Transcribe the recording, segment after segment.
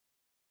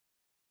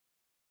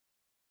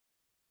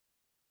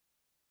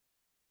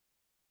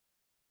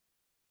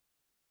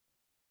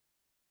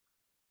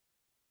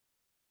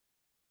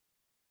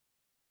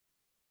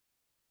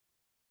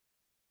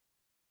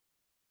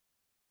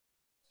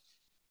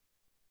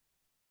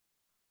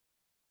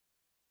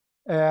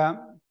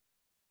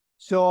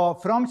So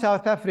from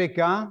South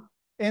Africa,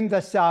 in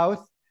the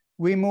south,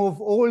 we move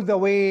all the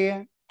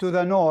way to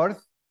the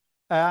north,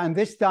 and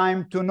this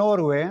time to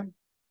Norway.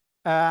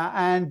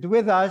 And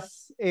with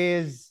us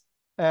is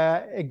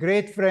a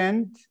great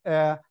friend,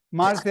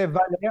 Marthe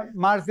Valle.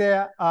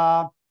 Marthe,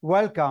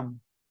 welcome.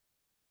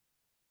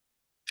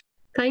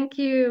 Thank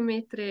you,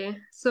 Mitri.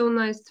 So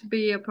nice to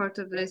be a part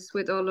of this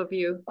with all of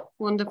you.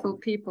 Wonderful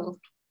people.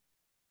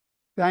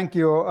 Thank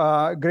you.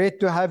 Great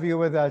to have you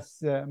with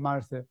us,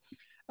 Marthe.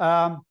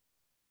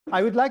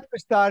 I would like to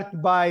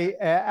start by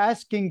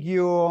asking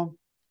you,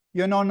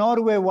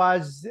 Norway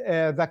was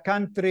the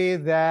country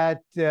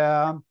that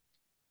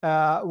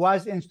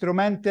was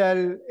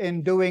instrumental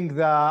in doing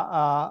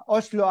the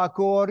Oslo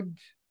Accord,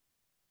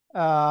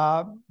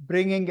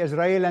 bringing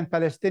Israel and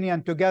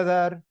Palestinian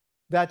together.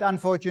 That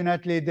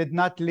unfortunately did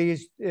not lead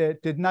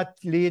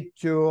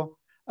to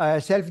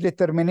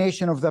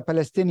self-determination of the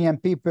Palestinian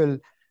people.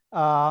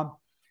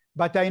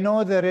 But I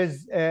know there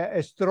is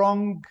a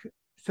strong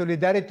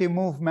solidarity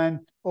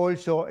movement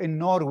also in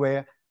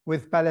Norway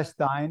with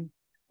Palestine.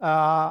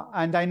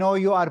 And I know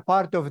you are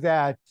part of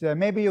that.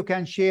 Maybe you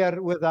can share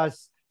with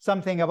us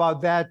something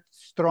about that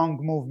strong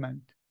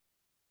movement.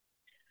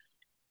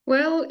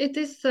 Well, it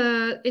is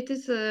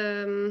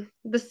the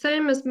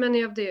same as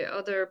many of the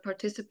other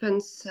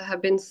participants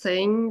have been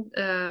saying,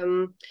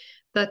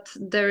 that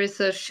there is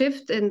a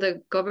shift in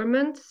the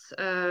governments.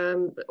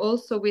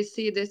 Also, we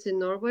see this in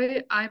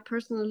Norway. I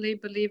personally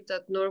believe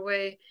that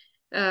Norway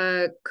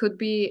could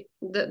be,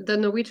 the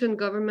Norwegian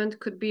government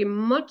could be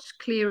much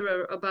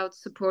clearer about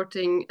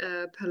supporting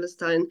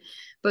Palestine.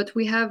 But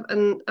we have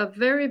a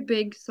very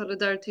big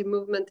solidarity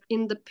movement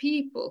in the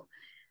people.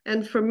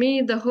 And for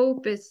me, the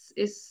hope is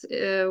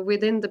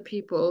within the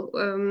people.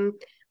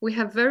 We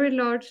have very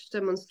large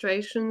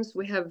demonstrations.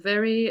 We have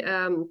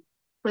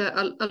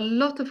a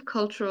lot of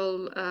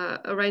cultural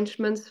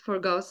arrangements for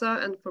Gaza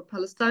and for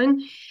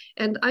Palestine.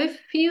 And I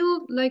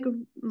feel like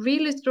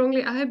really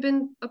strongly, I have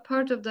been a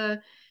part of the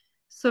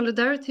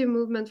solidarity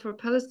movement for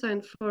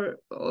Palestine for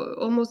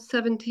almost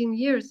 17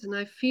 years. And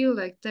I feel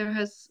like there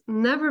has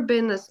never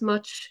been as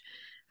much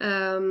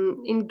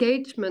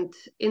engagement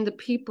in the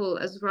people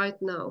as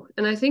right now.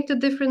 And I think the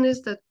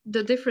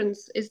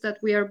difference is that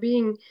we are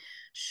being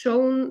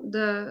shown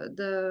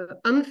the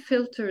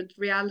unfiltered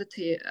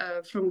reality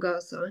from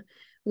Gaza,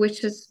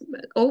 which has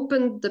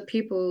opened the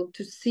people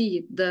to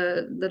see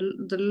the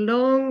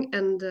long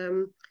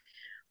and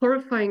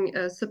horrifying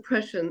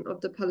suppression of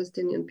the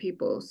Palestinian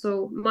people.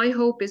 So my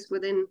hope is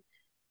within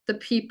the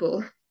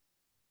people.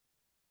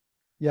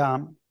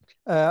 Yeah.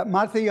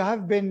 Marthe, you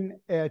have been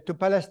to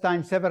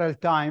Palestine several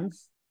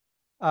times,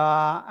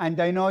 and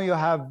I know you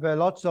have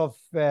lots of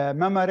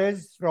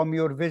memories from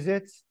your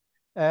visits.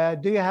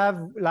 Do you have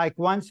like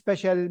one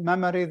special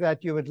memory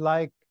that you would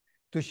like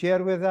to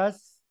share with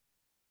us?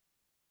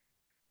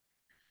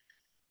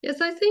 Yes,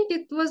 I think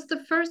it was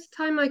the first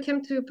time I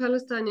came to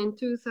Palestine in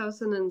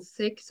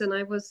 2006, and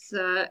I was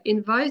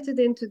invited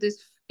into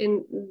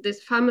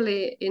this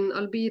family in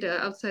Al-Bira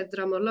outside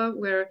Ramallah,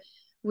 where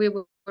we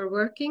were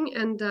working,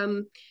 and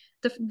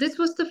this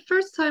was the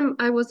first time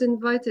I was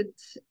invited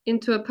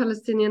into a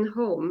Palestinian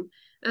home.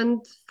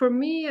 And for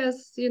me,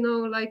 as you know,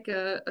 like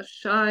a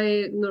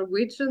shy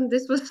Norwegian,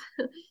 this was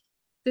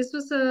this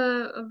was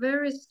a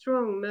very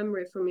strong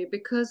memory for me,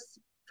 because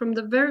from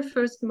the very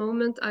first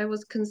moment I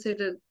was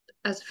considered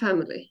as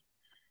family.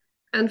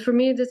 And for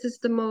me, this is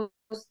the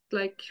most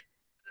like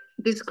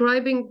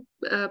describing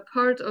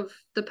part of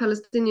the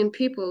Palestinian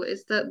people,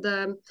 is that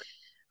the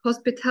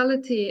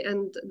hospitality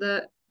and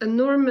the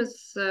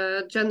enormous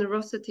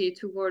generosity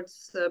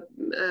towards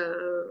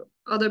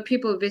other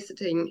people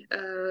visiting,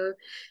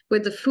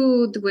 with the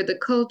food, with the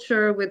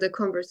culture, with the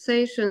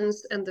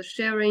conversations and the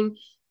sharing.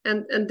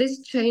 And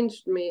this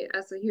changed me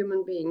as a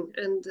human being,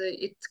 and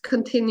it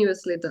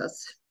continuously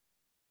does.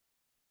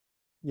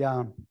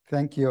 Yeah,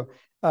 thank you.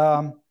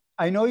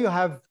 I know you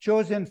have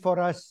chosen for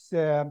us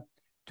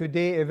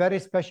today a very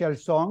special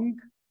song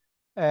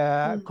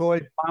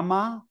called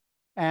Mama.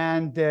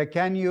 And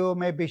can you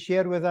maybe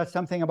share with us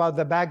something about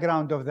the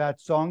background of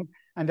that song?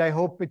 And I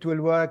hope it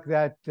will work,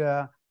 that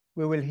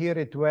we will hear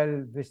it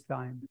well this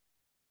time.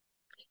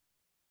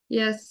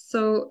 Yes,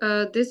 so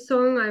this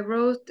song I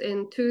wrote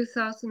in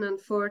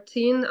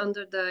 2014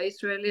 under the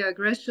Israeli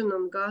aggression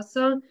on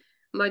Gaza.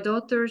 My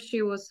daughter,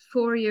 she was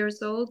 4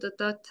 years old at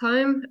that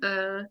time.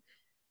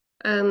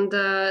 And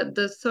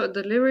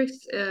the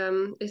lyrics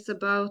is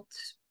about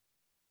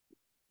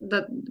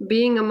that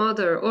being a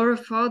mother or a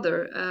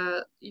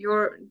father,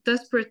 your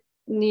desperate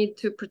need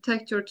to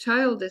protect your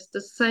child is the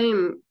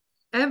same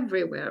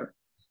everywhere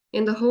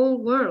in the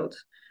whole world,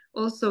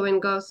 also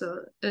in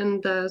Gaza.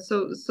 And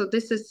so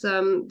this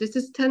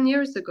is 10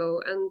 years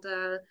ago, and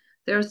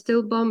they are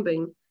still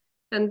bombing.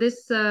 And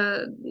this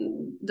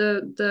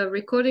the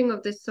recording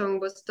of this song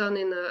was done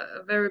in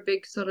a very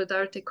big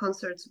solidarity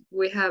concert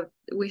we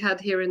had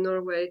here in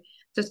Norway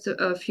just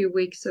a few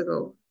weeks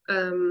ago,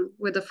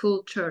 with a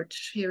full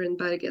church here in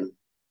Bergen.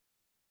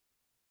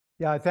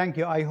 Yeah, thank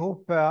you. I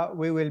hope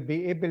we will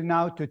be able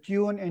now to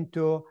tune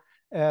into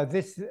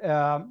this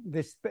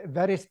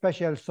very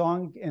special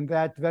song in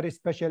that very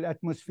special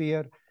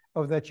atmosphere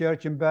of the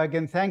church in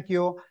Bergen. Thank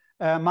you,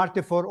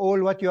 Marthe, for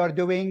all what you are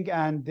doing,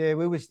 and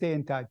we will stay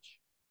in touch.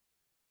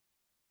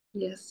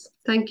 Yes,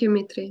 thank you,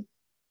 Mitri.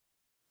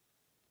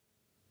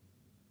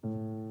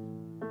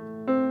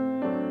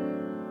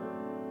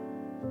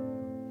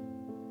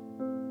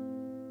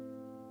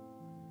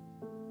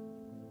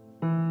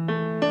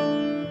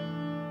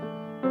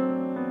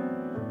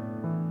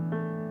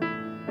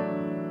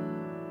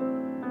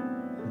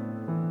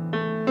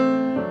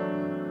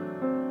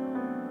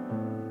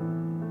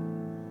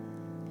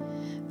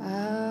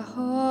 Jeg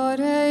har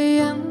ei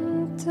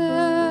jente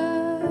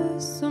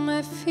som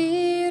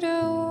 4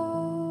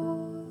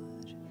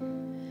 år.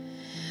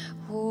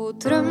 Hun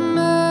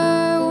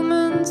drømmer om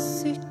en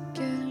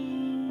sykkel.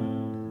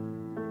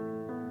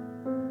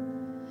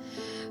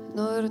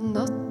 Når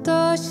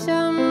natta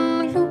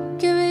kommer,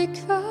 lukker vi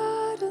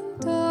hver en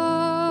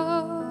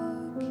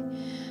dag.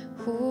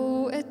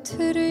 Hun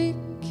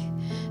trygg,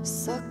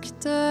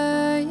 sakte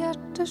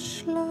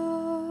hjerteslag.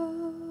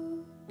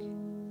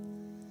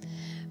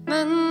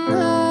 Men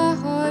jeg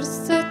har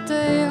sett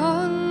ei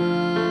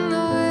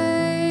anna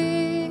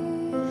ei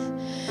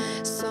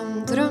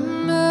som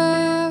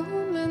drømmer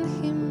om en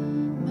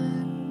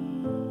himmel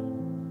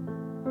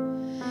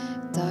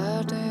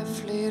der det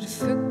flyr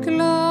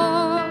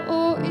fugler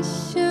og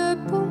ikke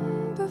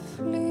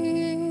bombefly,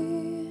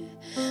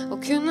 og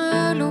kunne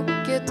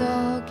lukke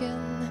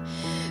dagen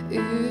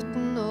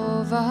uten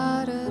å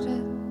være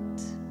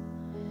redd.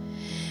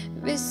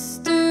 Hvis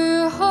du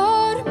har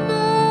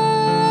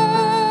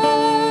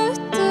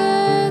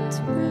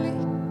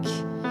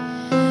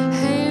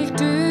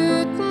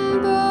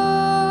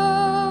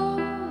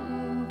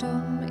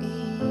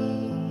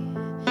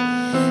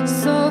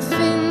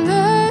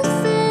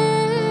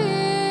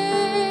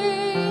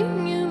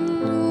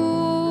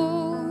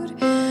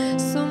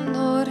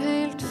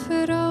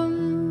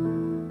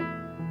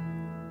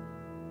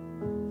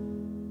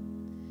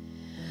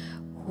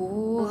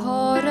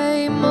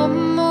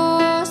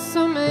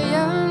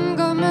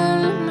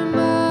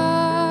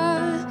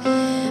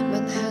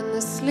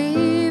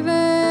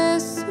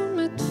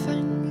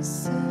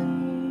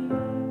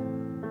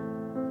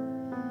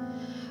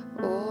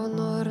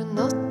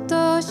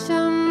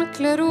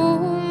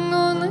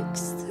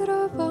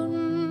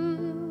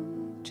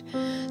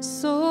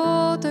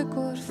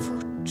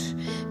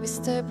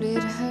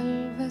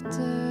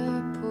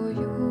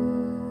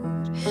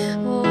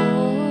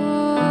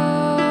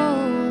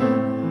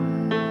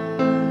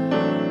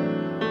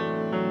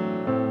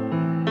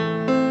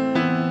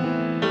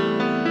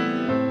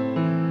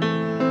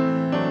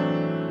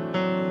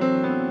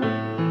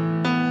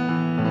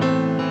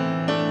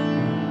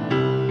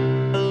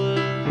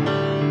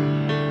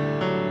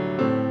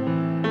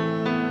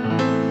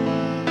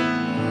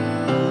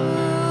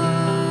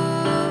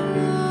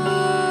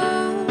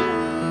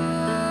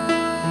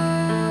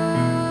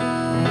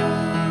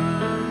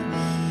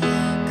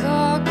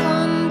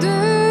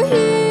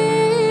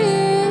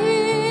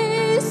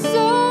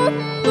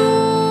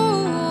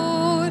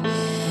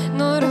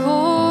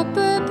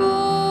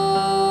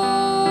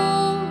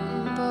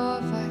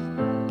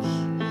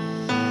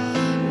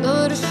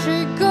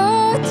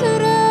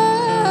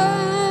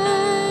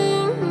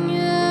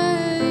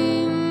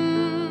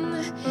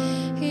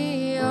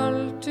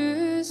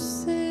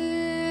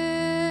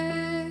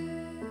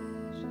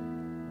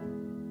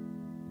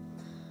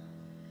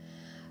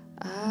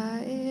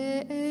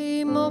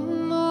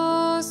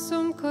mamma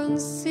som kan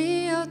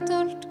si at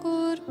alt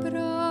går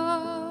bra.